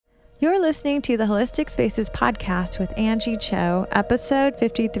You're listening to the Holistic Spaces podcast with Angie Cho, episode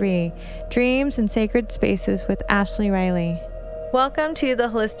 53, Dreams and Sacred Spaces with Ashley Riley. Welcome to the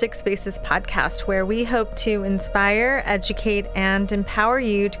Holistic Spaces podcast, where we hope to inspire, educate, and empower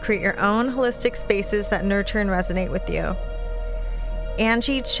you to create your own holistic spaces that nurture and resonate with you.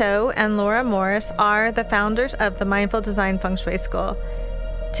 Angie Cho and Laura Morris are the founders of the Mindful Design Feng Shui School.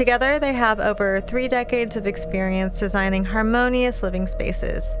 Together, they have over 3 decades of experience designing harmonious living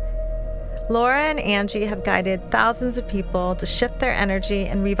spaces. Laura and Angie have guided thousands of people to shift their energy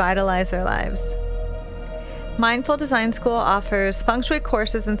and revitalize their lives. Mindful Design School offers feng shui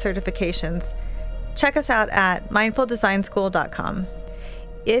courses and certifications. Check us out at mindfuldesignschool.com.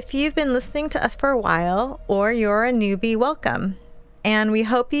 If you've been listening to us for a while or you're a newbie, welcome. And we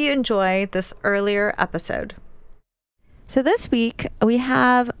hope you enjoy this earlier episode. So this week we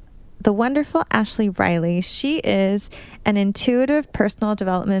have the wonderful Ashley Riley. She is an intuitive personal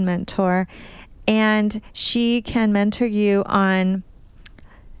development mentor, and she can mentor you on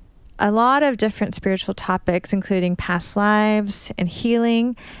a lot of different spiritual topics, including past lives and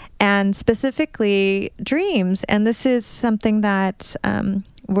healing, and specifically dreams. And this is something that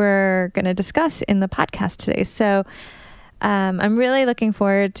we're going to discuss in the podcast today. So I'm really looking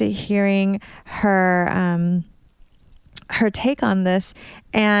forward to hearing her take on this.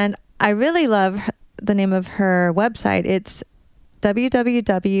 And I really love the name of her website. It's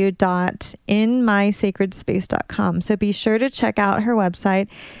www.inmysacredspace.com. So be sure to check out her website.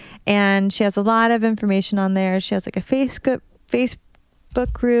 And she has a lot of information on there. She has like a Facebook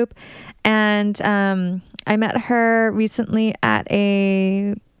group. And I met her recently at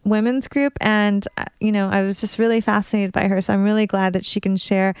a women's group, and I was just really fascinated by her. So I'm really glad that she can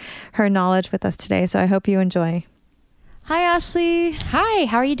share her knowledge with us today. So I hope you enjoy. Hi, Ashley. Hi,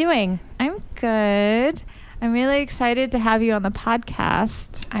 how are you doing? I'm good. I'm really excited to have you on the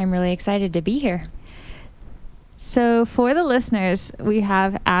podcast. I'm really excited to be here. So for the listeners, we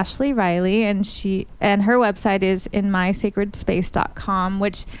have Ashley Riley, and her website is inmysacredspace.com,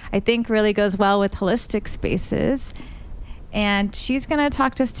 which I think really goes well with holistic spaces. And she's going to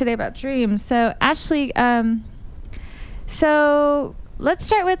talk to us today about dreams. So Ashley, so let's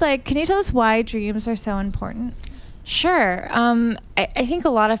start with can you tell us why dreams are so important? Sure. I think a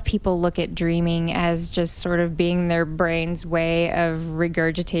lot of people look at dreaming as just sort of being their brain's way of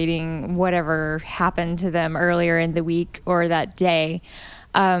regurgitating whatever happened to them earlier in the week or that day.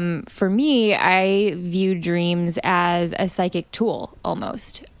 For me, I view dreams as a psychic tool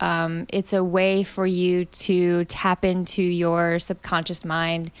almost. It's a way for you to tap into your subconscious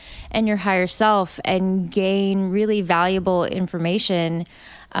mind and your higher self and gain really valuable information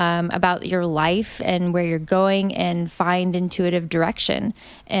about your life and where you're going, and find intuitive direction.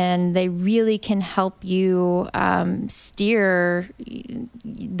 And they really can help you steer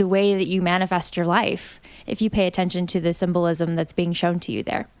the way that you manifest your life if you pay attention to the symbolism that's being shown to you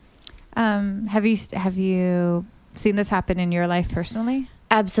there. Have you seen this happen in your life personally?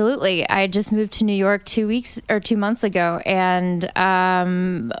 Absolutely. I just moved to New York 2 months ago, and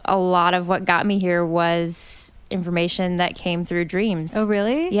a lot of what got me here was information that came through dreams. Oh,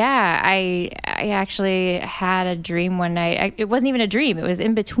 really? Yeah. I actually had a dream one night. It wasn't even a dream. It was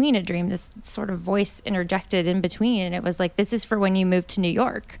in between a dream. This sort of voice interjected in between, and it was like, this is for when you move to New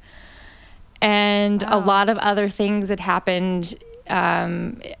York. And wow. A lot of other things had happened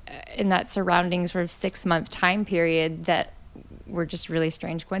in that surrounding sort of 6-month time period that were just really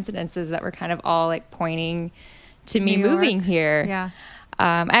strange coincidences that were kind of all pointing to me moving here. Yeah.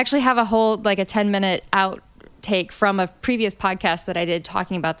 I actually have a whole a 10-minute outtake from a previous podcast that I did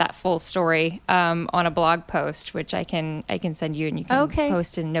talking about that full story on a blog post, which I can send you, and you can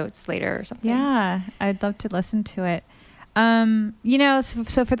post in notes later or something. Yeah, I'd love to listen to it.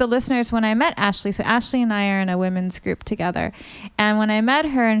 So for the listeners, when I met Ashley, so Ashley and I are in a women's group together. And when I met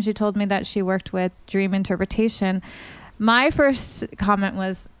her and she told me that she worked with dream interpretation, my first comment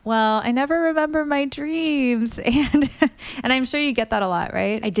was, well, I never remember my dreams. And I'm sure you get that a lot,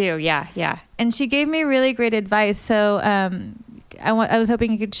 right? I do. Yeah. And she gave me really great advice. So, I was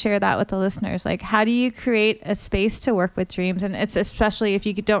hoping you could share that with the listeners. How do you create a space to work with dreams? And it's especially if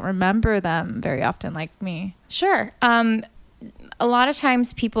you don't remember them very often, like me. Sure. A lot of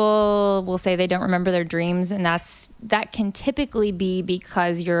times people will say they don't remember their dreams, and that can typically be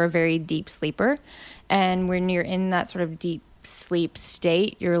because you're a very deep sleeper. And when you're in that sort of deep sleep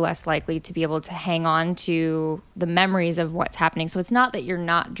state, you're less likely to be able to hang on to the memories of what's happening. So it's not that you're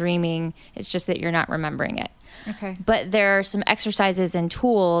not dreaming, it's just that you're not remembering it. Okay. But there are some exercises and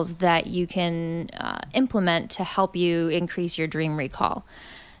tools that you can implement to help you increase your dream recall.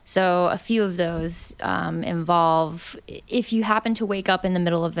 So a few of those involve, if you happen to wake up in the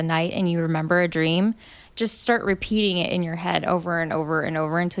middle of the night and you remember a dream, just start repeating it in your head over and over and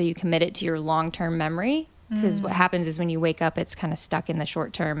over until you commit it to your long-term memory. Because what happens is when you wake up, it's kind of stuck in the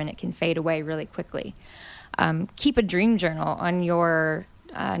short term and it can fade away really quickly. Keep a dream journal on your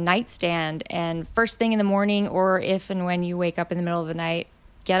nightstand, and first thing in the morning, or if and when you wake up in the middle of the night,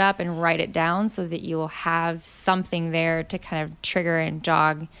 get up and write it down so that you'll have something there to kind of trigger and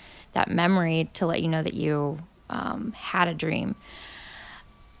jog that memory to let you know that you had a dream.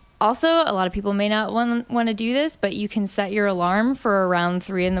 Also, a lot of people may not want to do this, but you can set your alarm for around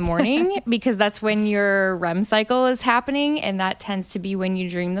 3 a.m. because that's when your REM cycle is happening, and that tends to be when you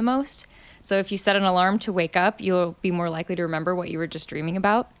dream the most. So if you set an alarm to wake up, you'll be more likely to remember what you were just dreaming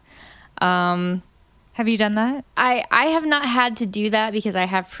about. Have you done that? I have not had to do that because I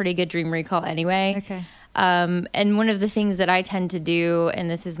have pretty good dream recall anyway. Okay. And one of the things that I tend to do, and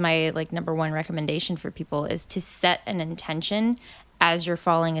this is my number one recommendation for people, is to set an intention as you're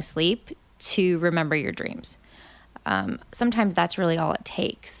falling asleep to remember your dreams. Sometimes that's really all it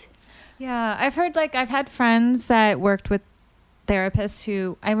takes. Yeah, I've heard I've had friends that worked with therapists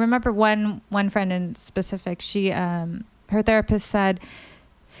who, I remember one friend in specific, she her therapist said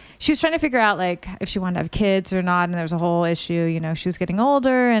she was trying to figure out if she wanted to have kids or not, and there was a whole issue, she was getting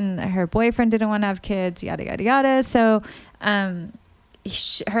older and her boyfriend didn't want to have kids, yada yada yada. So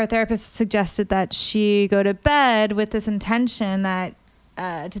her therapist suggested that she go to bed with this intention that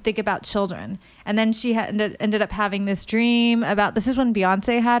to think about children, and then she ended up having this dream about, this is when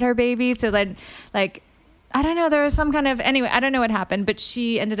Beyonce had her baby, so then I don't know, there was some kind of, anyway, I don't know what happened, but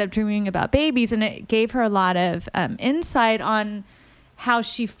she ended up dreaming about babies, and it gave her a lot of insight on how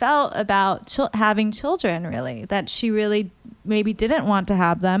she felt about having children, really, that she really maybe didn't want to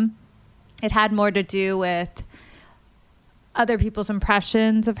have them. It had more to do with other people's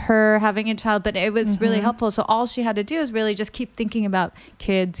impressions of her having a child, but it was really helpful. So all she had to do is really just keep thinking about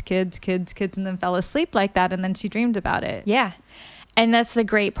kids, and then fell asleep like that, and then she dreamed about it. Yeah. And that's the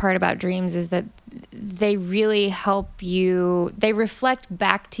great part about dreams, is that they really help you. They reflect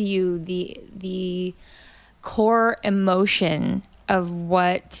back to you the core emotion of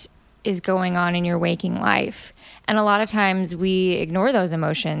what is going on in your waking life. And a lot of times we ignore those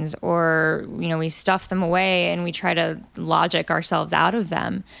emotions, or, we stuff them away and we try to logic ourselves out of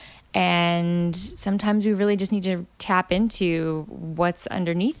them. And sometimes we really just need to tap into what's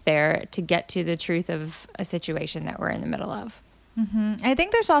underneath there to get to the truth of a situation that we're in the middle of. Mm-hmm. I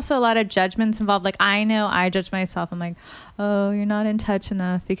think there's also a lot of judgments involved. I know I judge myself. I'm like, oh, you're not in touch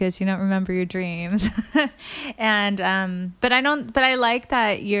enough because you don't remember your dreams. And, but I like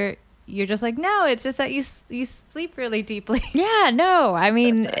that you're just no, it's just that you sleep really deeply. Yeah, no, I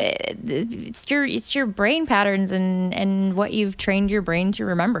mean, it's your brain patterns and what you've trained your brain to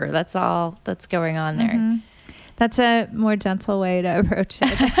remember. That's all that's going on there. Mm-hmm. That's a more gentle way to approach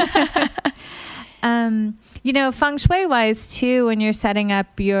it. Feng Shui wise too, when you're setting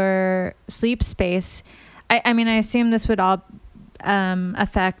up your sleep space, I mean, I assume this would all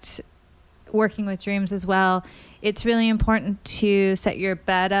affect working with dreams as well. It's really important to set your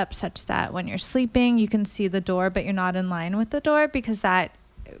bed up such that when you're sleeping, you can see the door, but you're not in line with the door, because that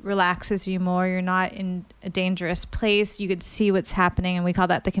relaxes you more. You're not in a dangerous place. You could see what's happening, and we call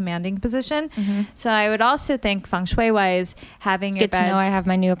that the commanding position. Mm-hmm. So I would also think feng shui wise, having your bed. Good to know I have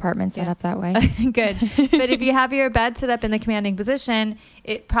my new apartment set up that way. Good. But if you have your bed set up in the commanding position,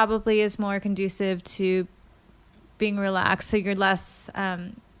 it probably is more conducive to being relaxed. So you're less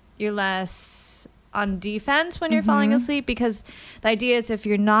on defense when you're falling asleep, because the idea is if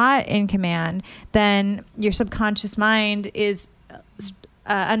you're not in command, then your subconscious mind is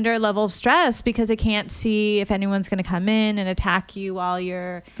under a level of stress because it can't see if anyone's going to come in and attack you while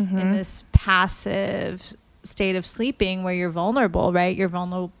you're in this passive state of sleeping where you're vulnerable, right? You're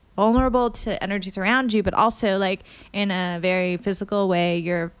vulnerable to energies around you, but also in a very physical way,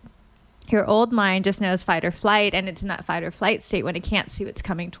 your old mind just knows fight or flight, and it's in that fight or flight state when it can't see what's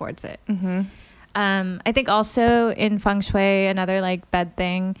coming towards it. I think also in feng shui, another bed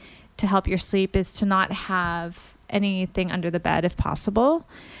thing to help your sleep is to not have anything under the bed if possible.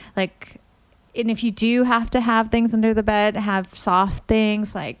 And if you do have to have things under the bed, have soft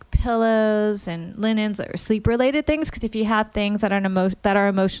things like pillows and linens or sleep related things, because if you have things that are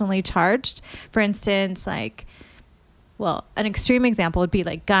emotionally charged, for instance, an extreme example would be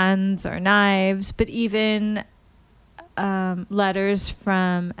guns or knives, but even letters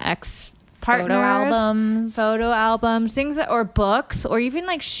from ex-partners, photo albums, things or books, or even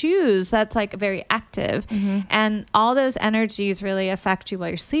shoes that's very active. And all those energies really affect you while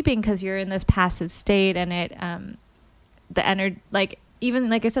you're sleeping because you're in this passive state, and it even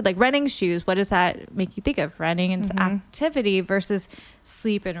like I said, like running shoes, what does that make you think of? Running and activity versus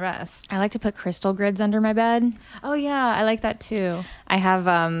sleep and rest. I like to put crystal grids under my bed. Oh yeah, I like that too. I have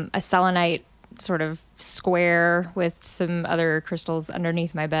a selenite sort of square with some other crystals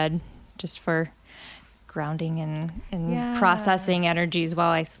underneath my bed just for grounding and processing energies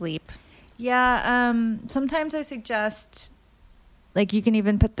while I sleep. Yeah, sometimes I suggest, like, you can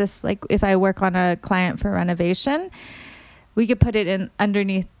even put this, like, if I work on a client for renovation, we could put it in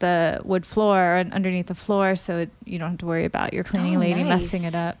underneath the wood floor and underneath the floor, so you don't have to worry about your cleaning lady messing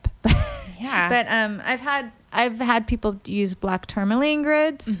it up. Yeah. But I've had people use black tourmaline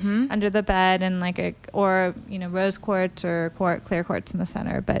grids under the bed, and like rose quartz or clear quartz in the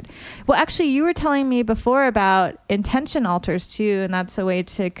center. But well, actually, you were telling me before about intention altars too, and that's a way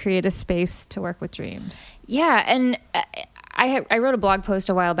to create a space to work with dreams. Yeah, and I wrote a blog post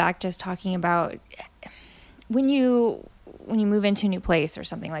a while back just talking about when you move into a new place or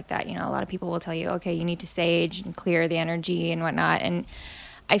something like that. You know, a lot of people will tell you, okay, you need to sage and clear the energy and whatnot, and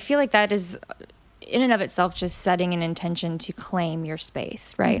I feel like that is, in and of itself, just setting an intention to claim your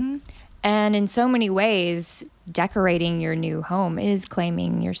space, right? And in so many ways, decorating your new home is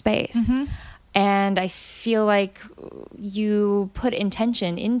claiming your space. And I feel like you put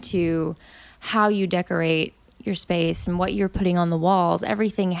intention into how you decorate your space and what you're putting on the walls.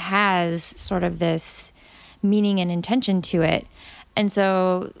 Everything has sort of this meaning and intention to it. And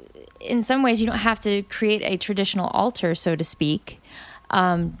so in some ways, you don't have to create a traditional altar, so to speak.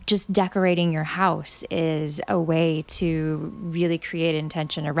 Just decorating your house is a way to really create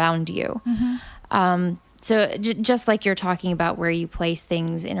intention around you. So just like you're talking about where you place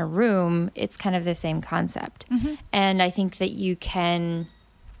things in a room, it's kind of the same concept. And I think that you can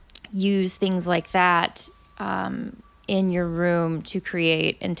use things like that in your room to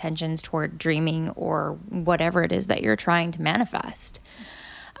create intentions toward dreaming or whatever it is that you're trying to manifest.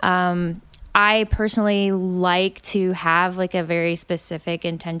 I personally like to have like a very specific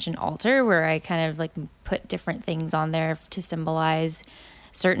intention altar where I kind of like put different things on there to symbolize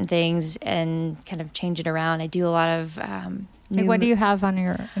certain things and kind of change it around. I do a lot of like, what do you have on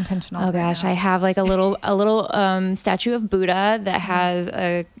your intention altar? Oh gosh, now? I have like a little statue of Buddha that has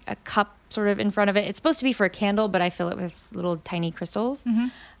a cup sort of in front of it. It's supposed to be for a candle, but I fill it with little tiny crystals.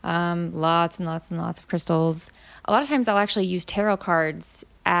 Lots and lots and lots of crystals. A lot of times I'll actually use tarot cards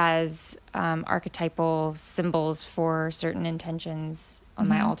as archetypal symbols for certain intentions on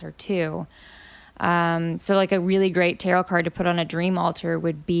my altar too. So like a really great tarot card to put on a dream altar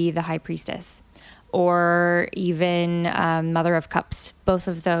would be the High Priestess, or even Mother of Cups. Both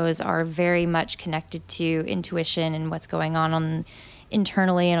of those are very much connected to intuition and what's going on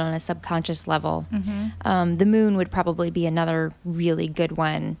internally and on a subconscious level. The Moon would probably be another really good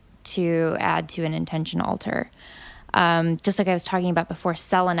one to add to an intention altar. Just like I was talking about before,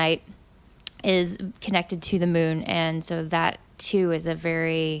 selenite is connected to the moon, and so that too is a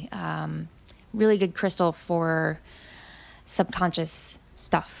very really good crystal for subconscious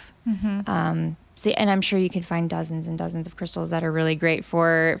stuff. And I'm sure you can find dozens and dozens of crystals that are really great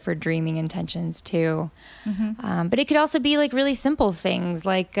for dreaming intentions too. But it could also be like really simple things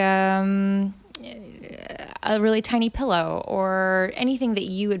like a really tiny pillow or anything that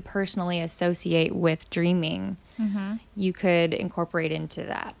you would personally associate with dreaming. You could incorporate into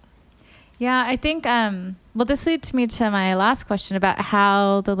that. Yeah, I think, well, this leads me to my last question about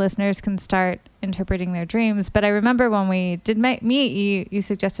how the listeners can start interpreting their dreams. But I remember when we did meet, you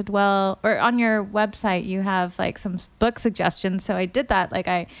suggested, well, or on your website, you have like some book suggestions. So I did that. Like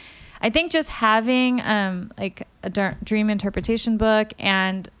I think just having like a dream interpretation book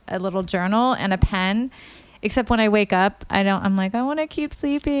and a little journal and a pen, except when I wake up, I'm like, I want to keep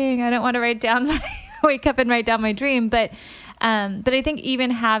sleeping. I don't want to wake up and write down my dream. But I think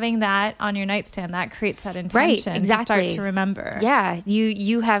even having that on your nightstand, that creates that intention to start to remember. Yeah,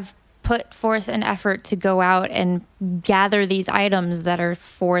 you have put forth an effort to go out and gather these items that are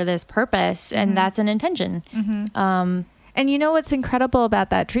for this purpose, and that's an intention. And you know what's incredible about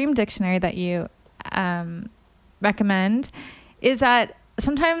that dream dictionary that you recommend is that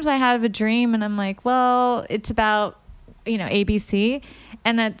sometimes I have a dream and I'm like, well, it's about, ABC,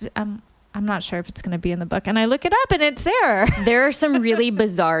 and I'm not sure if it's going to be in the book. And I look it up and it's there. There are some really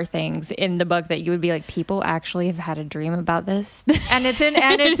bizarre things in the book that you would be like, people actually have had a dream about this. And it's in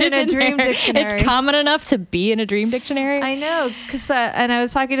a dream dictionary. It's common enough to be in a dream dictionary. I know. And I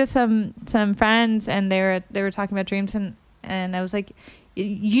was talking to some friends and they were talking about dreams and I was like,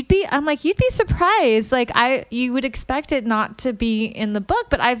 you'd be surprised. Like you would expect it not to be in the book,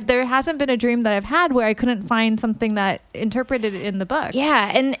 but there hasn't been a dream that I've had where I couldn't find something that interpreted it in the book. Yeah.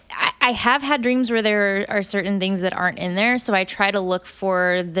 And I have had dreams where there are certain things that aren't in there, so I try to look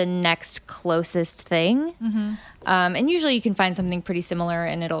for the next closest thing. And usually you can find something pretty similar,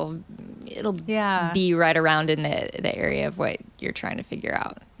 and it'll be right around in the area of what you're trying to figure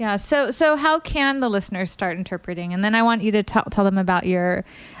out. Yeah. So how can the listeners start interpreting? And then I want you to tell them about your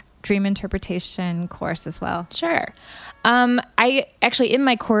dream interpretation course as well. Sure. I actually, in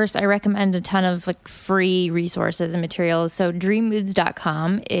my course, I recommend a ton of like free resources and materials. So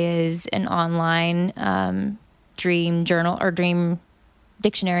dreammoods.com is an online dream journal or dream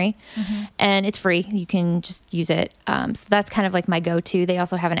dictionary, and it's free. You can just use it. So that's kind of like my go-to. They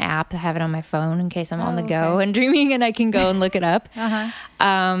also have an app. I have it on my phone in case I'm on the go and dreaming, and I can go and look it up.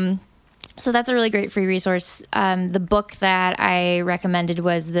 So that's a really great free resource. The book that I recommended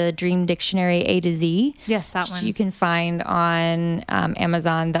was the Dream Dictionary A to Z. Yes, that one. You can find on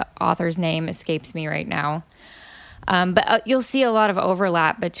Amazon. The author's name escapes me right now. But you'll see a lot of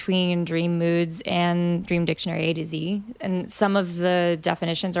overlap between Dream Moods and Dream Dictionary A to Z. And some of the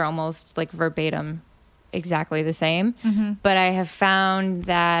definitions are almost like verbatim, exactly the same. But I have found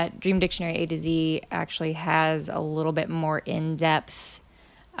that Dream Dictionary A to Z actually has a little bit more in-depth.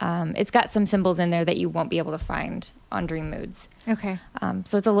 It's got some symbols in there that you won't be able to find on Dream Moods. Okay.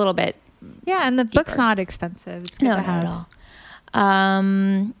 So it's a little bit and the deeper. book's not expensive. It's good to have. Not at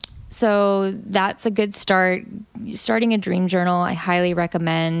all. So that's a good start. Starting a dream journal, I highly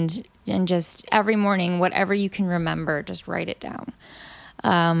recommend. And just every morning, whatever you can remember, just write it down.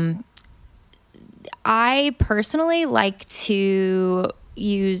 I personally like to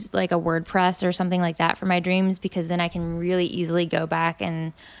use like a WordPress or something like that for my dreams, because then I can really easily go back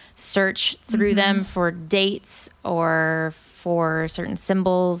and search through them for dates or for certain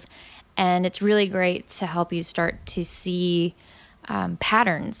symbols. And it's really great to help you start to see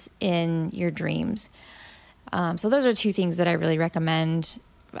patterns in your dreams. So those are two things that I really recommend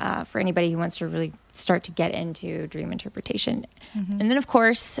for anybody who wants to really start to get into dream interpretation. And then, of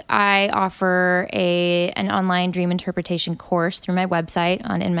course, I offer an online dream interpretation course through my website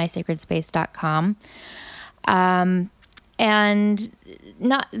on inmysacredspace.com. And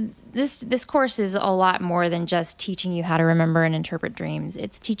this course is a lot more than just teaching you how to remember and interpret dreams.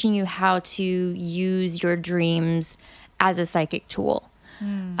 It's teaching you how to use your dreams as a psychic tool.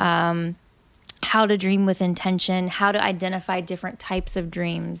 How to dream with intention, how to identify different types of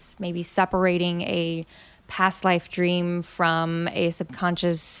dreams, maybe separating a past life dream from a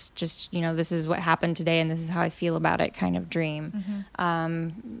subconscious, just, this is what happened today and this is how I feel about it kind of dream.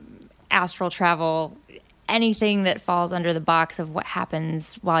 Astral travel, anything that falls under the box of what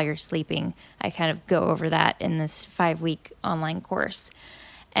happens while you're sleeping. I kind of go over that in this 5-week online course.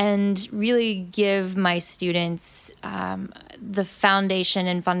 And really give my students the foundation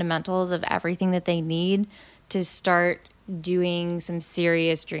and fundamentals of everything that they need to start doing some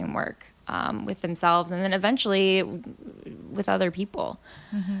serious dream work with themselves, and then eventually with other people.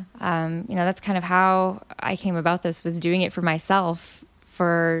 That's kind of how I came about this, was doing it for myself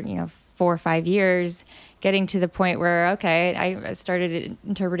for 4 or 5 years, getting to the point where, I started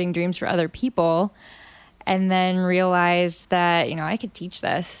interpreting dreams for other people. And then realized that, I could teach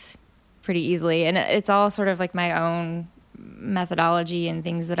this pretty easily. And it's all sort of like my own methodology and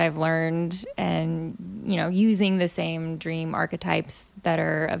things that I've learned, and, using the same dream archetypes that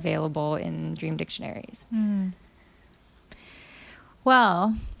are available in dream dictionaries.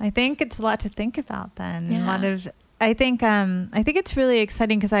 Well, I think it's a lot to think about then. Yeah. I think it's really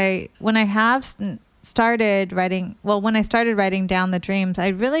exciting because when I started writing down the dreams, I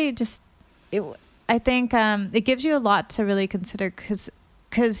really I think it gives you a lot to really consider,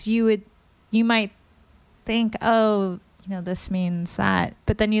 because you might think, this means that,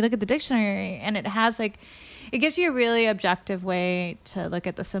 but then you look at the dictionary and it has it gives you a really objective way to look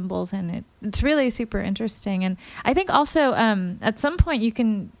at the symbols, and it's really super interesting. And I think also at some point you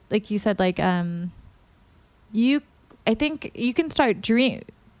can, like you said, I think you can start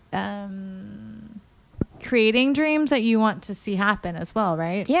creating dreams that you want to see happen as well,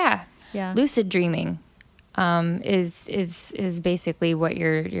 right? Yeah. Lucid dreaming is basically what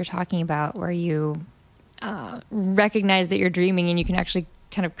you're talking about, where you recognize that you're dreaming and you can actually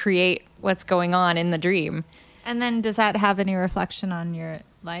kind of create what's going on in the dream. And then does that have any reflection on your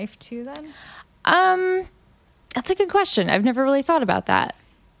life too then? That's a good question. I've never really thought about that.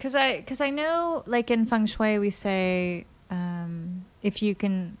 Because I know, like in Feng Shui, we say if you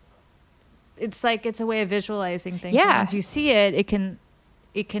can, it's a way of visualizing things. Yeah. And once you see it, it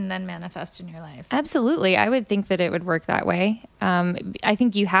can then manifest in your life. Absolutely. I would think that it would work that way. I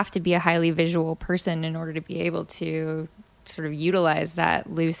think you have to be a highly visual person in order to be able to sort of utilize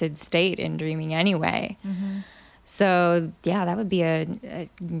that lucid state in dreaming anyway. So yeah, that would be a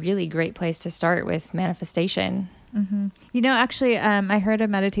really great place to start with manifestation. Mm-hmm. You know, actually, I heard a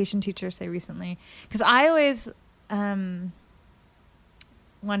meditation teacher say recently, because I always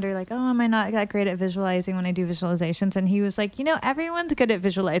wonder, like, oh, am I not that great at visualizing when I do visualizations? And he was like, you know, everyone's good at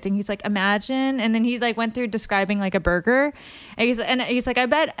visualizing. He's like, imagine. And then he like went through describing like a burger. And he's like, I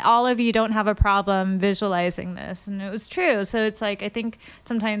bet all of you don't have a problem visualizing this. And it was true. So it's like, I think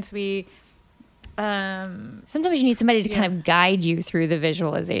sometimes we... sometimes you need somebody to kind of guide you through the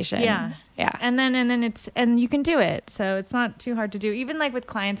visualization. Yeah. And then and you can do it. So it's not too hard to do. Even like with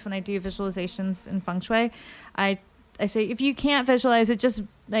clients, when I do visualizations in feng shui, I say, if you can't visualize it, just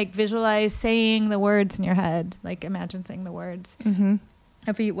like visualize saying the words in your head, like imagine saying the words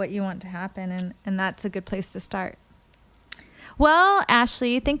of what you want to happen. And that's a good place to start. Well,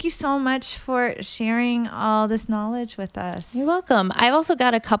 Ashley, thank you so much for sharing all this knowledge with us. You're welcome. I've also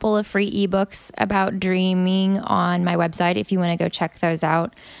got a couple of free ebooks about dreaming on my website if you want to go check those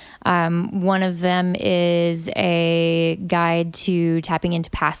out. One of them is a guide to tapping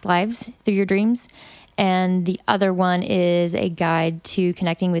into past lives through your dreams. And the other one is a guide to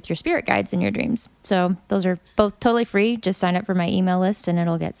connecting with your spirit guides in your dreams. So those are both totally free. Just sign up for my email list and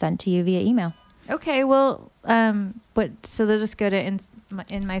it'll get sent to you via email. Okay, well, so they'll just go to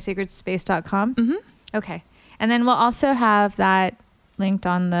inmysacredspace.com? Mm-hmm. Okay. And then we'll also have that linked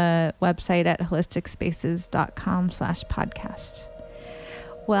on the website at holisticspaces.com/podcast.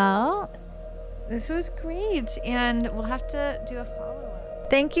 Well, this was great, and we'll have to do a follow-up.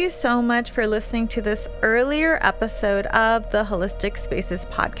 Thank you so much for listening to this earlier episode of the Holistic Spaces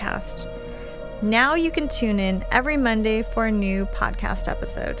podcast. Now you can tune in every Monday for a new podcast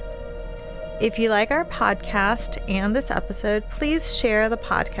episode. If you like our podcast and this episode, please share the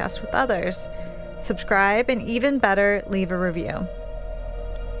podcast with others. Subscribe, and even better, leave a review.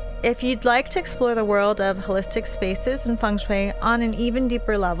 If you'd like to explore the world of holistic spaces and feng shui on an even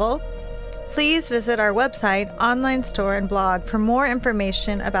deeper level, please visit our website, online store, and blog for more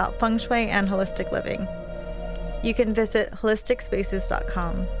information about feng shui and holistic living. You can visit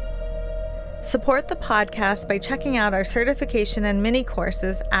holisticspaces.com. Support the podcast by checking out our certification and mini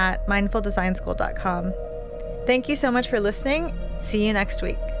courses at mindfuldesignschool.com. Thank you so much for listening. See you next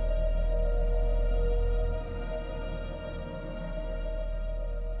week.